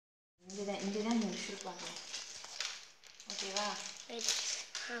இதுதான் நீ ஷூட் பண்ணணும். ஓகேவா?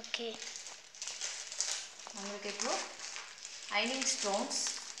 ஓகே. நம்மளுக்கு இப்போ ஐனிங் ஸ்டோன்ஸ்,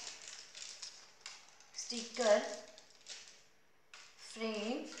 ஸ்டிக்கர்,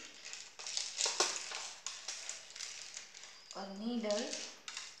 ஃப்ரேம், ஒரு நீடல்,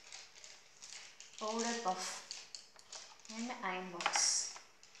 powder puff and iron box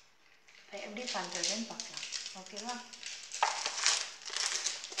எப்படி பண்ணுறதுன்னு பார்க்கலாம். ஓகேவா?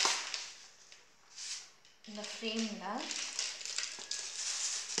 இந்த ஃப்ரேமில்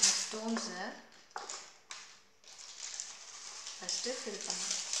ஸ்டோன்ஸை ஃபஸ்ட்டு ஃபில்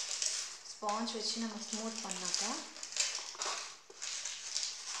பண்ணணும். ஸ்பாஞ்ச் வச்சு நம்ம ஸ்மூத் பண்ணாக்கா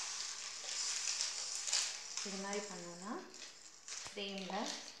இது மாதிரி பண்ணோன்னா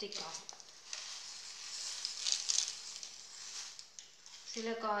ஃப்ரேமில் ஸ்டிக் ஆகும்.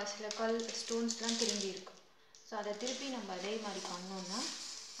 சில கல் ஸ்டோன்ஸ்லாம் திரும்பி இருக்கும். ஸோ அதை திருப்பி நம்ம அதே மாதிரி பண்ணோன்னா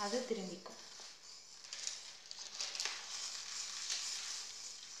அது திரும்பிக்கும்.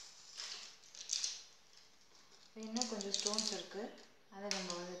 இன்னும் கொஞ்சம் ஸ்டோன்ஸ் இருக்குது, அதை நம்ம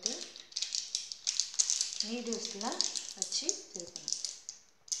வந்துட்டு நீடில்ஸில் வச்சு திருப்பணும்.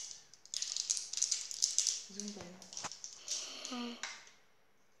 ஜூம் பண்ணணும்.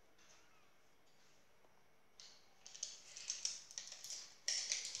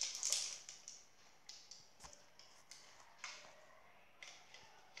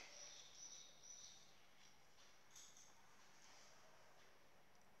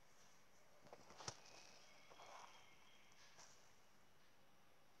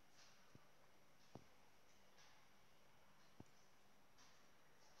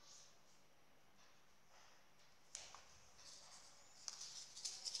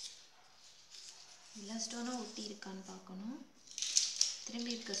 எல்லா ஸ்டோனும் ஒட்டி இருக்கான்னு பார்க்கணும்.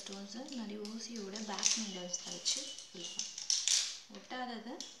 திரும்பி இருக்க ஸ்டோன்ஸை நிறைய ஊசியோட பேக் நீடல்ஸில் வச்சு ஃபில் பண்ணணும்.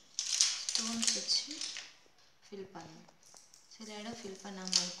 ஒட்டாததை ஸ்டோன்ஸ் வச்சு ஃபில் பண்ணணும். சில இடம் ஃபில்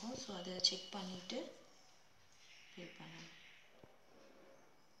பண்ணாமல் இருக்கும். ஸோ அதை செக் பண்ணிவிட்டு ஃபில் பண்ணணும்.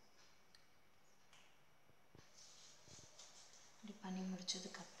 இப்படி பண்ணி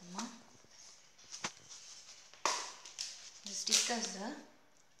முடித்ததுக்கப்புறமா இந்த ஸ்டிக்கர்ஸை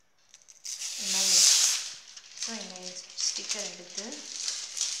இந்த ஸ்டிக்கர் எடுத்து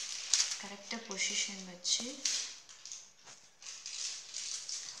கரெக்டாக பொசிஷன் வச்சு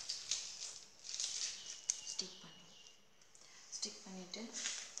ஸ்டிக் பண்ணுவோம். ஸ்டிக் பண்ணிவிட்டு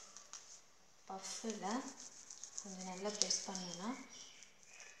பஃபில் கொஞ்சம் நல்லா ப்ரெஸ் பண்ணோன்னா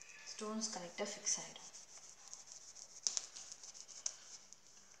ஸ்டோன்ஸ் கரெக்டாக ஃபிக்ஸ் ஆகிடும்.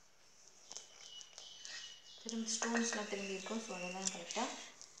 திரும்பி ஸ்டோன்ஸ்லாம் திரும்பி இருக்கும். ஸோ அதெல்லாம் கரெக்டாக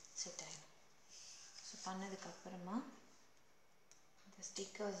செட் ஆகிடும். ஸோ பண்ணதுக்கப்புறமா இந்த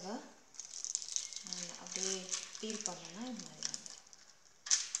ஸ்டிக்கர்ஸை அப்படியே பீல் பண்ணோன்னா இந்த மாதிரி வந்துடும்.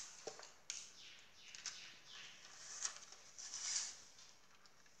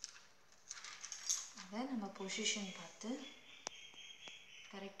 அதை நம்ம பொசிஷன் பார்த்து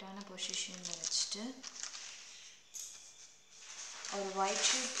கரெக்டான பொசிஷனில் வச்சுட்டு ஒரு ஒயிட்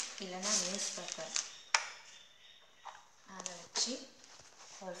ஷீட் இல்லைன்னா நியூஸ் பேப்பர் அதை வச்சு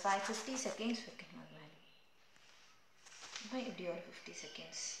ஒரு 50 செகண்ட்ஸ் வைக்கணும். அது மாதிரி இப்போ இப்படி ஒரு 50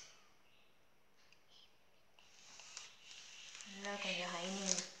 செகண்ட்ஸ் நல்லா கொஞ்சம்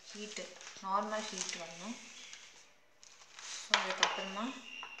ஹைனிங் ஹீட்டு நார்மல் ஹீட் வரணும். ஸோ அதுக்கப்புறமா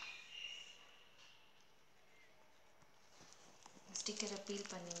ஸ்டிக்கரை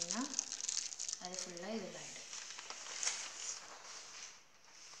பீல் பண்ணிங்கன்னா அது ஃபுல்லாக இதில் ஆகிடும்.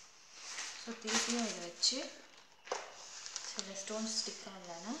 ஸோ திருப்பியும் இதை வச்சு சில ஸ்டோன்ஸ் ஸ்டிக்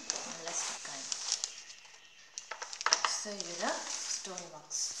ஆகலைன்னா நல்லா ஸ்டிக் ஆகிடும். ஸோ இதுதான் ஸ்டோன்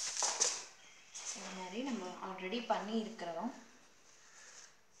பாக்ஸ். இது மாதிரி நம்ம ஆல்ரெடி பண்ணி இருக்கிறோம்.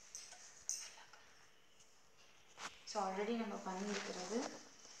 ஸோ ஆல்ரெடி நம்ம பண்ணியிருக்கிறது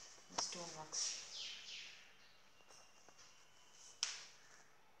ஸ்டோன் பாக்ஸ்.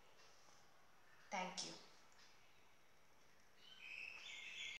 தேங்க்யூ.